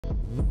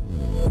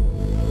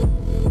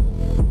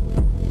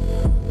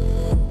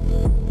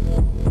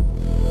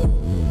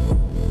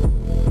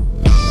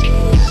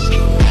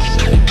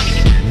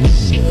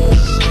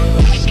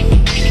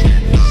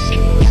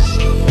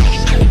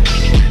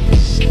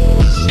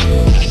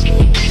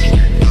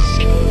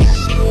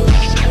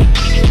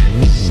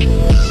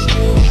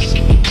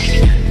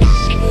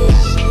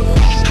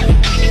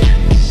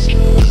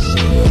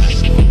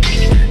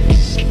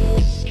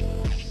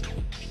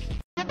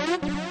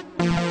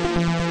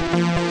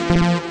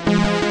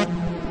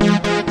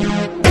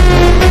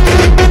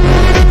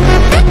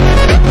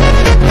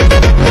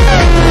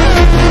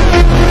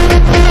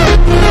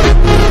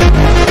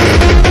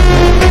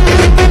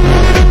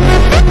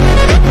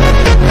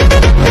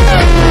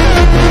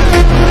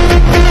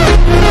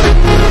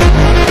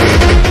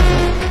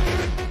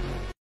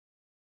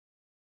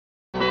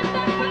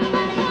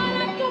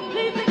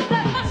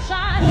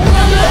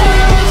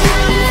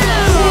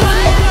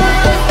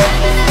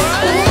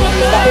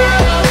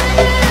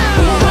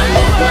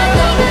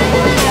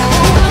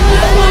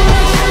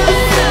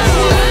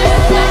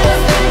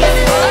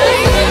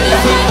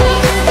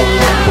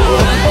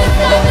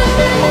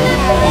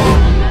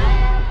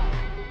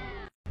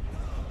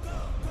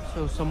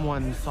So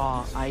someone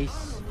saw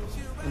ice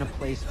in a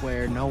place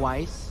where no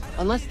ice,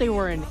 unless they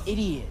were an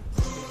idiot.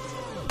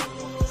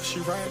 She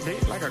ride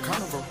dick like a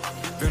carnival.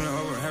 Been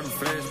over having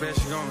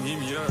flashbacks, she gon' eat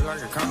me up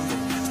like a carnival.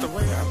 It's the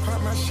way I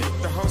pop my shit,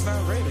 the hoes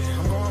not ready.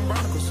 I'm going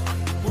barnacles.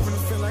 Moving to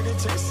feel like they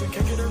chasing,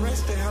 can't get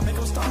arrested. I make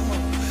them stop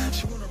them.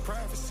 She want a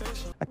private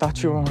session. I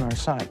thought you were on our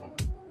side.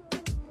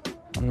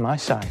 On my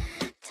side.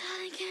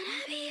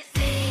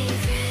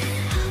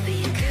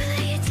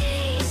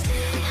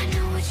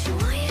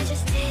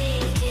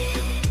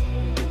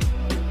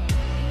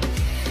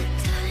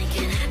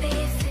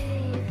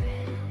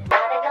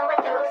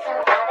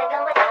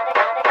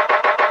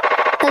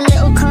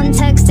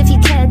 Context if you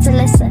care to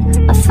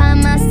listen. I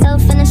find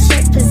myself in a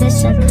shit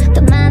position.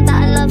 The man that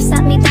I love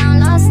sat me down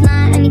last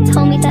night and he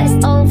told me that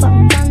it's over,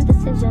 done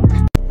decision.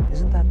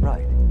 Isn't that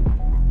right,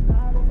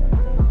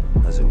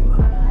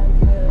 Azula?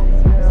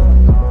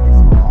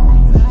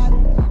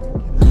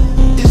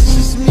 This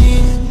is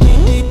me.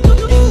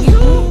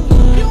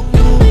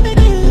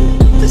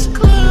 This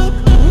club.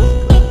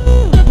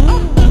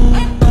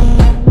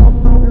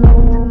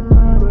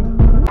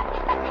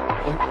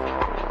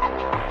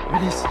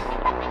 What is it?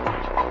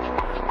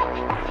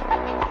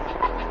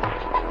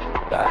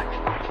 Back.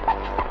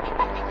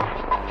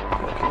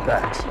 Looking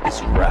back,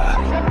 it's rap.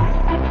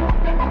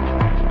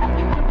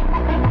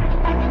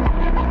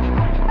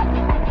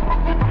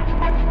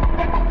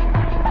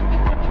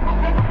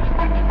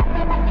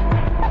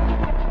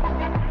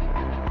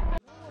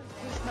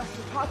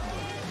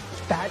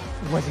 That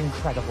was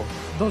incredible.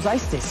 Those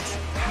ice discs.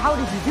 How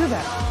did you do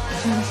that?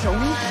 Can you show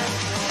me?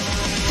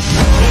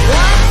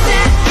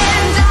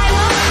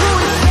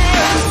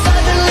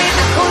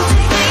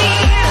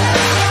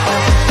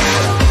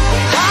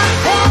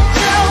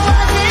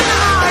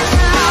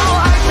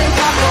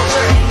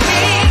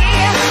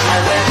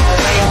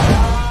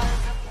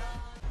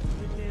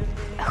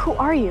 Who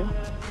are you?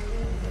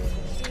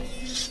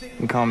 You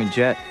can call me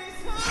Jet.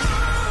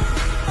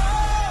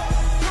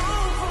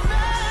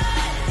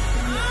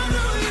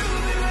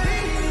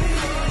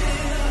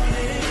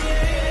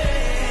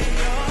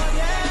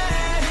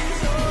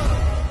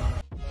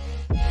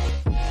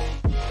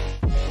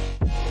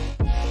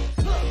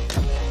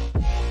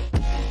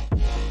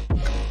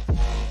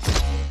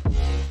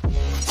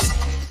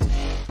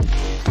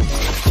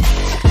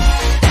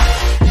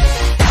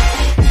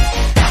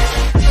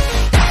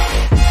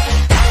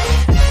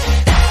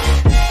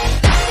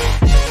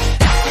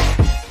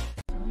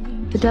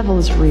 The devil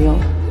is real.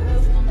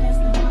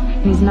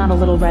 He's not a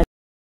little red.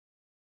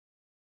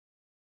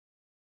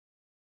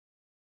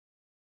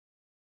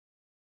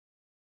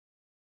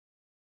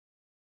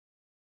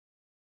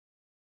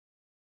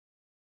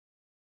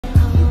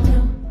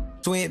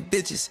 Twin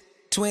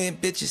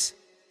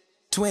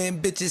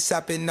bitches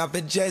hopping off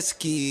a jet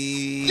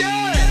ski.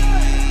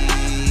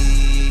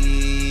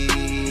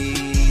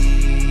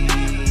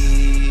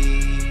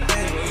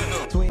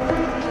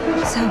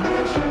 So,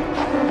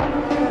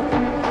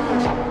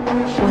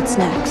 what's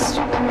next?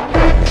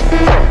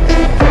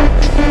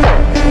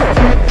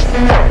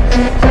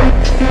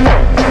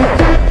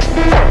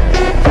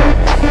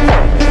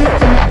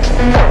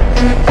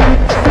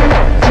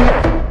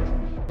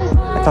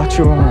 I thought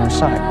you were on our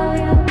side.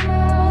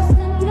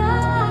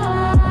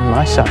 On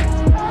my side.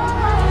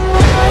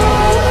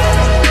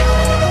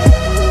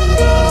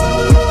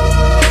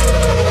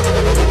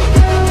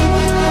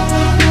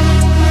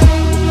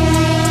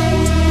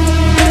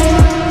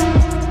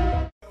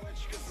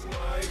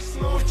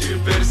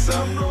 Теперь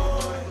со мной.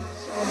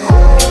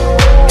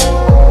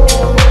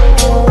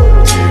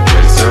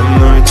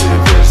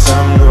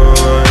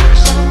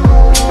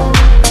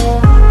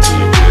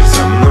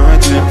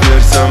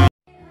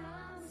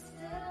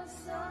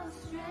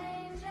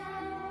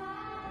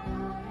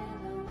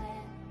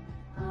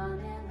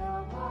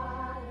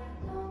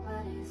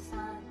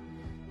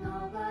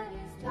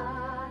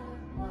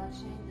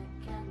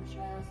 You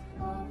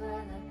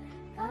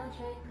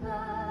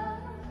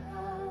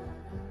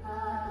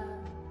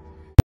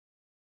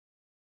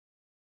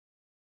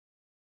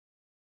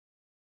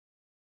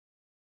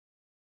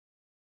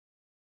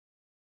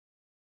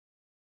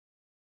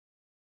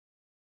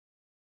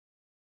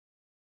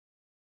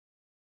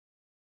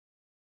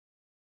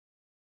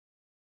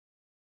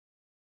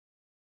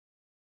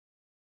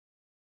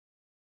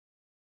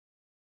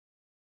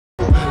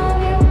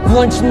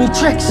learned new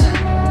tricks.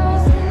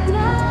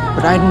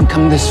 But I didn't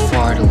come this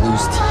far to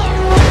lose to you.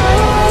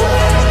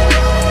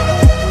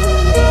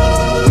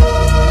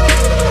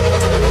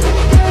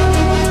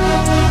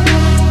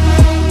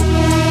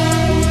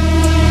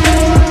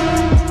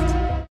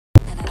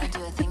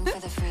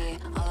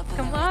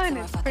 Come on,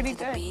 it's pretty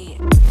good.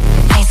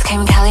 Ice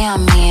cream Kelly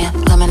on me,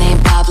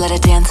 lemonade Bob, let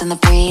it dance in the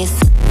breeze.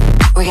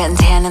 We're getting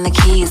tan in the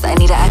keys. I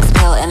need an X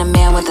pill and a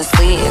man with a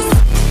sleeves.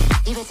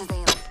 You bitches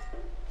ain't.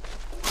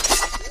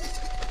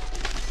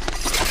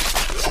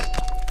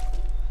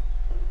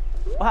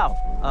 Wow.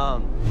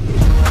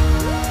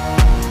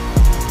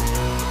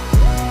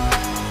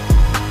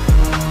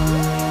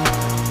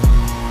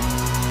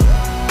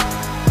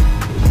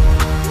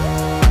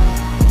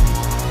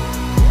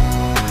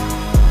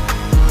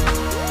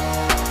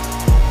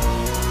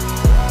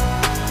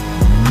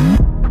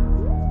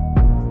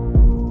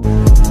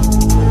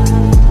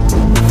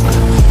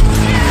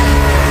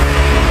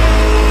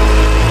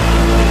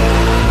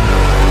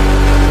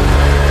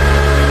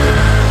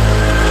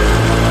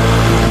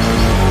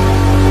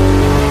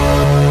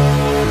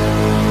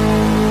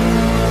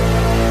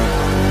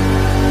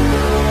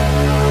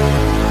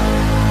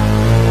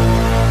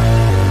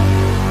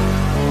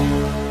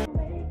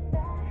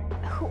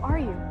 Who are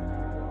you?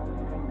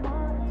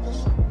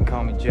 You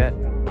call me Jet.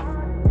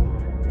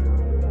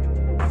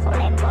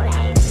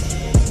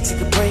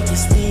 Take a break,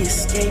 it's the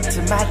escape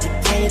to my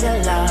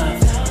Decatur love.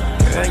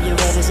 Girl, you're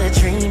red as a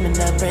dream and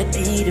I'm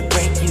ready to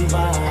break you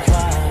off.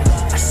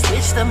 I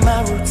switched up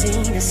my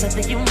routine, it's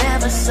something you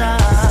never saw.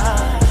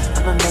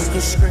 I'ma make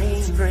it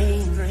scream,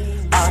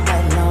 all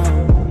night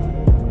long.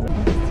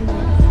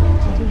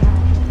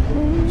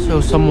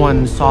 So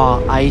someone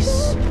saw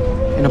ice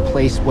in a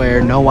place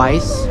where no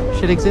ice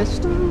should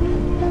exist?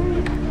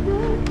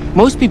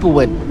 Most people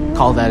would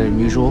call that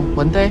unusual,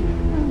 wouldn't they,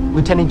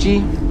 Lieutenant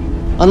G?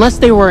 Unless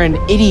they were an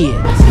idiot.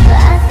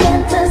 I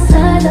can't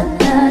decide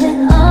about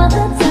it all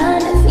the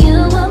time. If you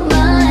were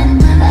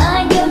mine,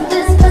 I give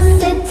this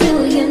pussy to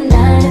you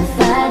 9 to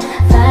 5,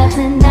 5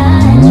 to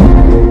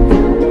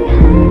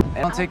 9.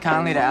 They don't take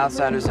kindly to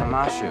outsiders in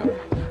my shoe.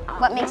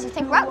 What makes you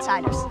think we're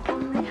outsiders?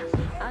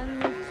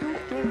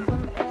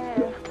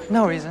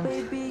 No reason.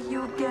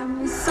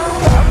 So,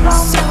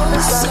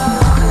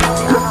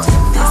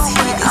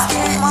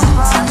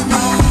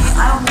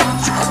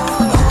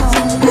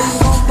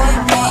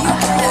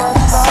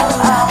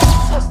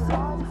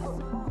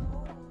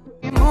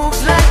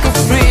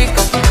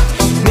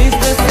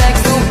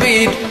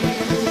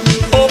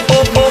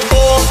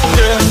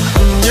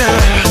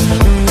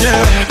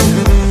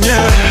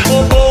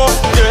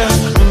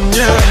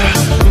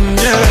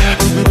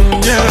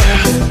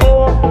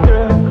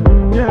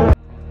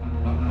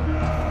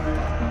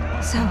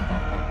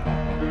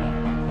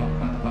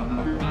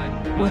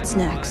 what's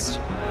next?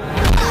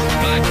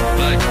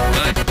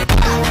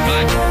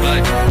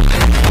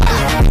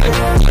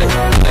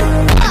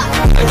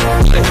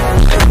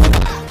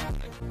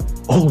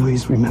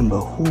 Always remember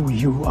who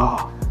you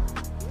are.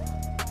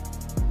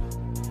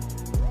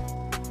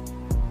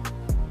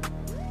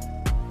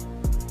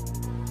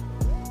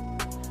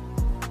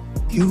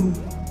 You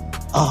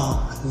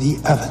are the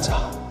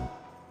Avatar.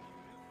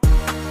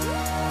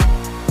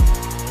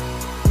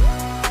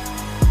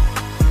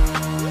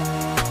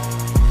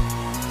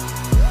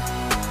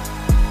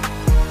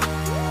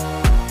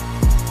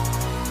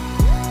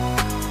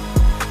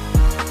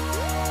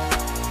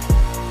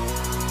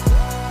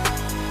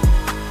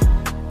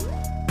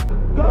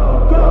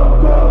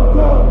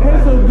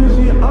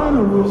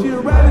 She a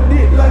ride a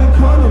dick like a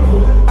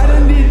carnival. I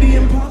done did the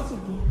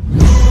impossible.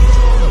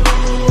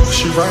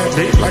 She ride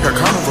dick like a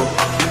carnival.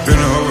 Been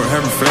over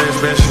having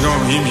flashbacks. She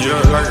gon' heat me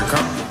up like a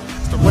carnival.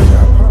 The way I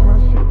pop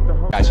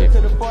my shit, the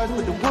whole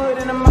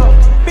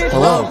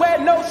Hello,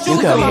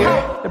 you go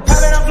here. The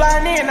pilot I'm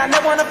flying in, I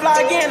never wanna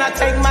fly again. I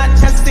take my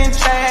chances in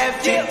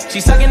traffic. She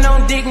sucking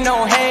on dick,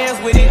 no hands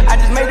with it. I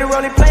just made her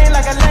roll it plane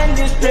like a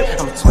landing strip.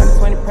 I'm a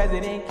 2020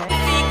 president.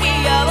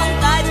 Fique à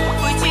vontade,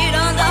 fui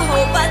tirando a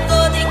roupa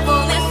toda e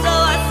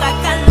começou a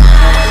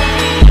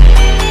sacanagem.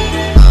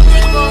 E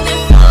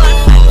começou a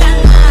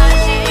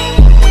sacanagem.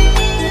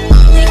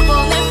 E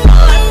começou a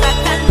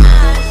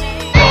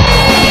sacanagem.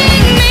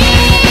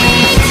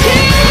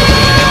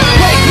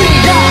 Wake me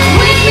up inside.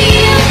 Wake me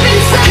up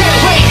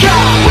inside.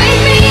 Call my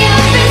name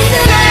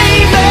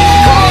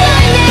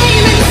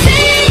and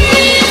save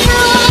me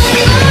from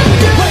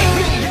the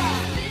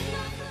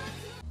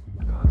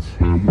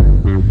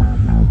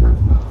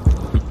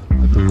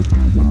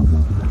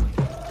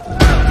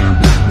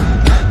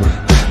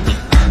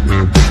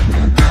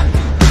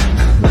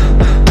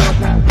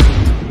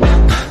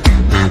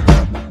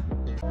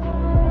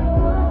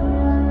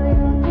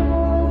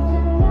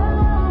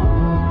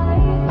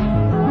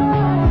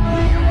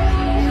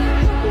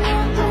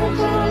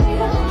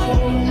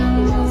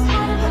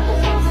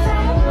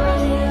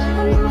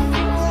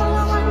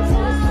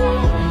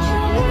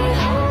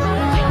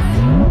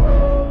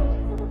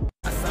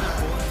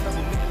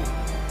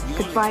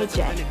try,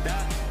 Jet.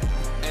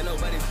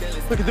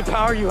 Look at the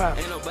power you have.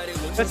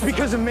 That's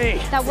because of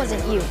me. That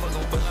wasn't you.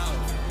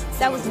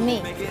 That was me.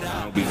 I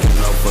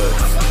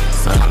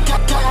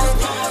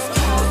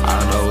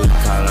don't know what to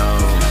call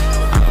on.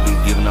 I don't be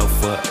giving no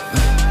fuck.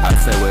 I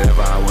say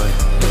whatever I want.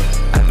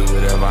 I do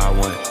whatever I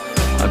want.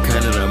 I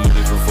kind of done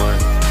moving for fun.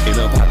 It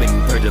don't pop in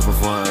purchase for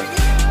fun.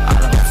 I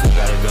don't have to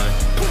got a gun.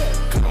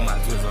 Couple my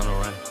kids on the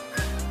run.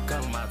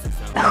 Couple my kids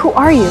on the run. Who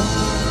are you?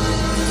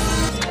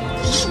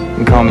 You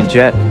can call me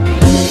Jet.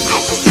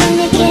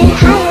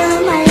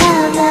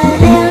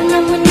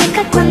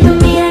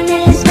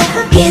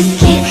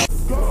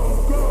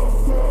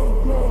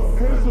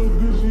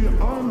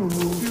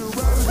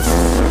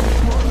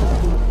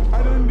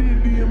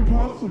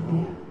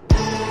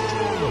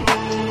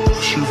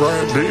 She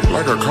ride dick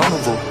like a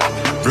carnival.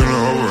 Been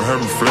over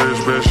having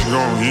flashbacks, she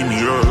gon' heat me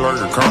up like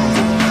a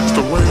carnival. It's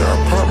the way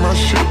I pop my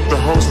shit, the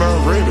hoes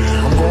not ready.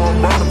 I'm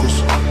going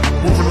barnacles.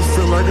 Moving to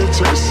feel like a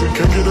Jason,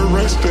 can't get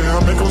arrested.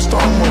 I make them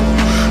start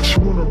mode. She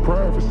want a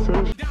private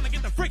session. Down to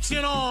get the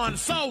friction on.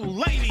 So,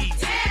 ladies,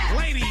 do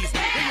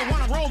you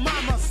wanna roll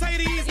my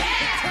Mercedes? Then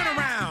turn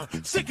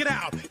around, stick it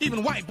out.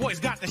 Even white boys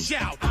got the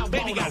shout.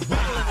 Baby got roll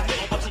in the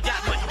middle, but you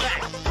got much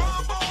back.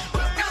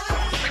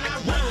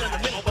 Roll in the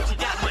middle, but you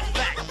got much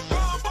back.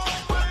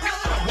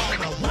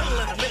 Roll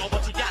in the middle,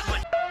 but you got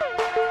much.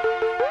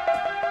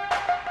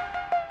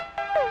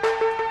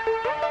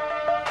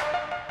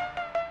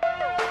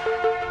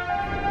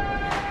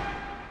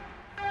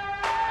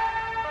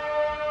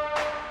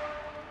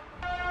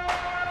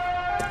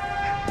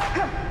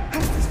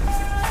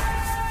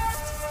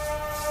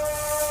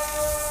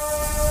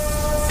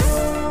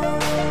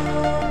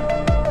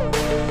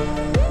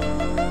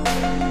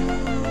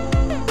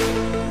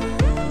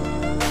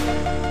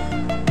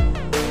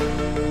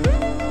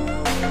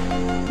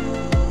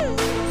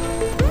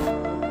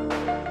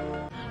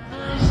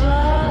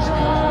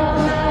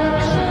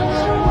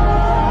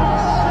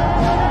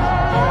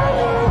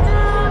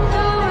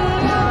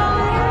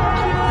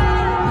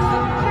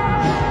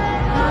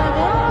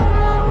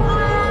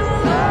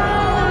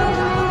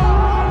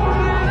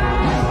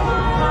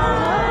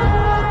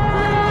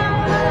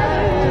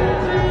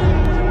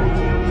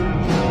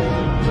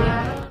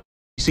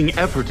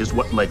 Effort is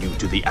what led you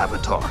to the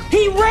Avatar.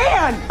 He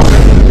ran!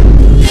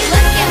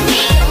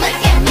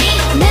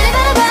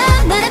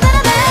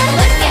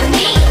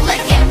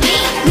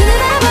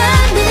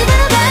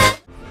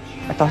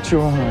 I thought you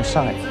were on our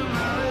side.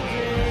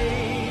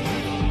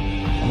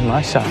 On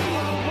my side.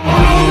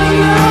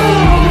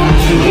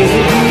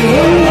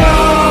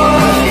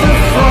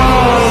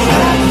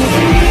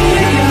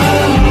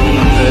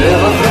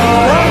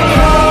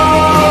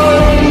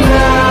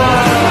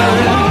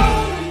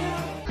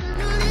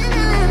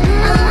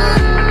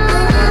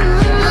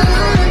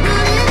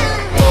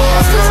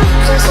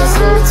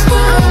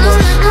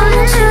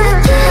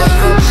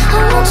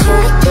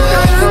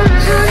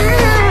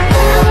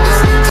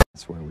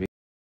 That's where we...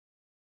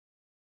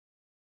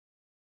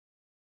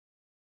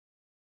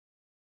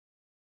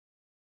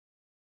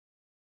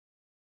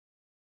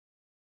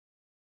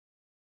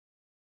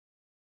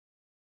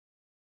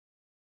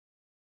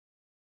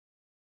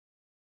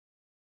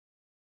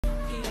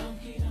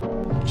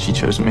 She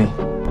chose me.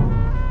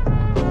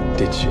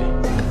 Did she?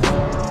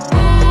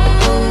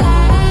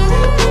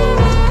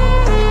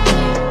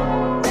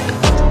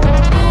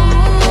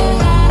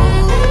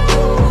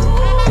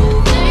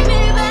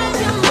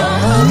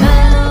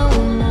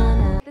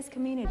 This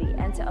community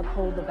and to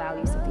uphold the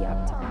values of the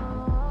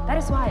Avatar. That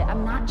is why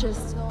I'm not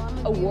just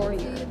a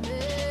warrior.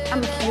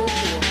 I'm a field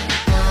warrior.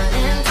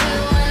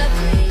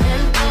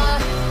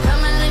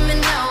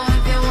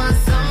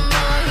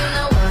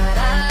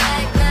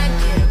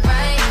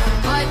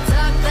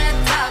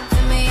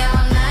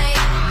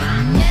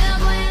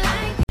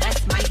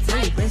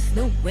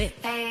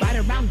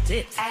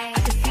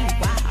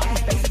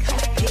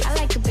 I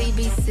like a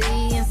BBC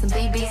and some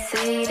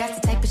BBC. That's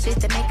the type of shit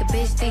that make a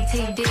bitch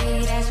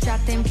DTD. That's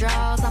drop them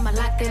draws, I'ma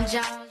lock them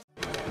jaws.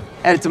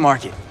 Headed to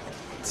market,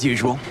 as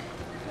usual.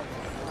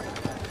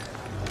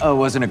 Oh, it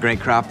wasn't a great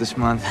crop this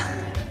month.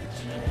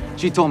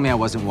 She told me I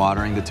wasn't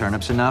watering the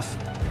turnips enough.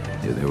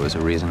 Knew there was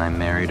a reason I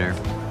married her.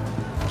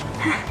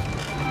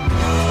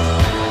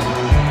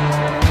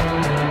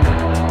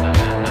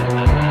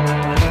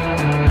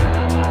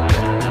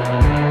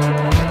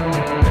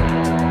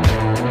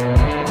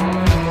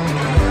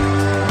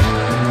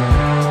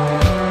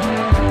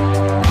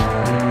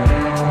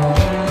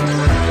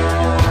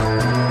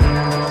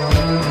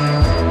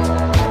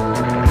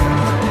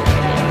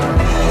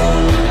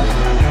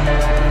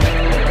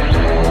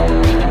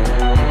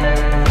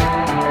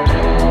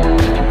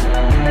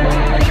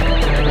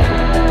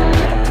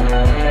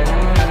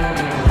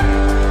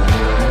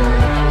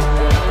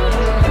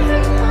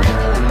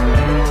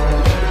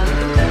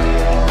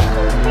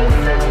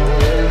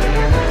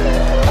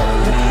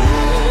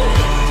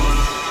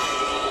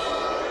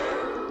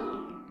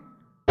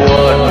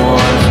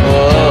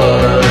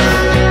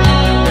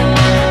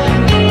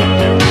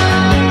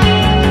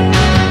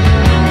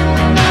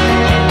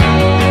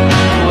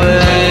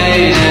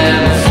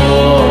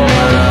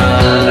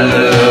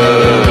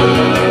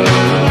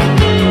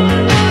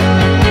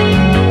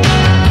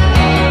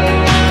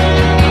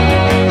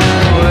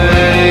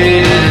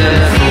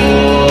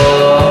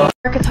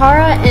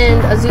 Tara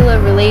and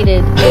Azula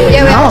related?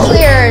 Yeah, we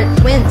actually are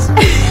twins.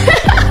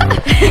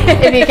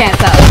 If you can't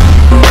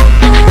tell.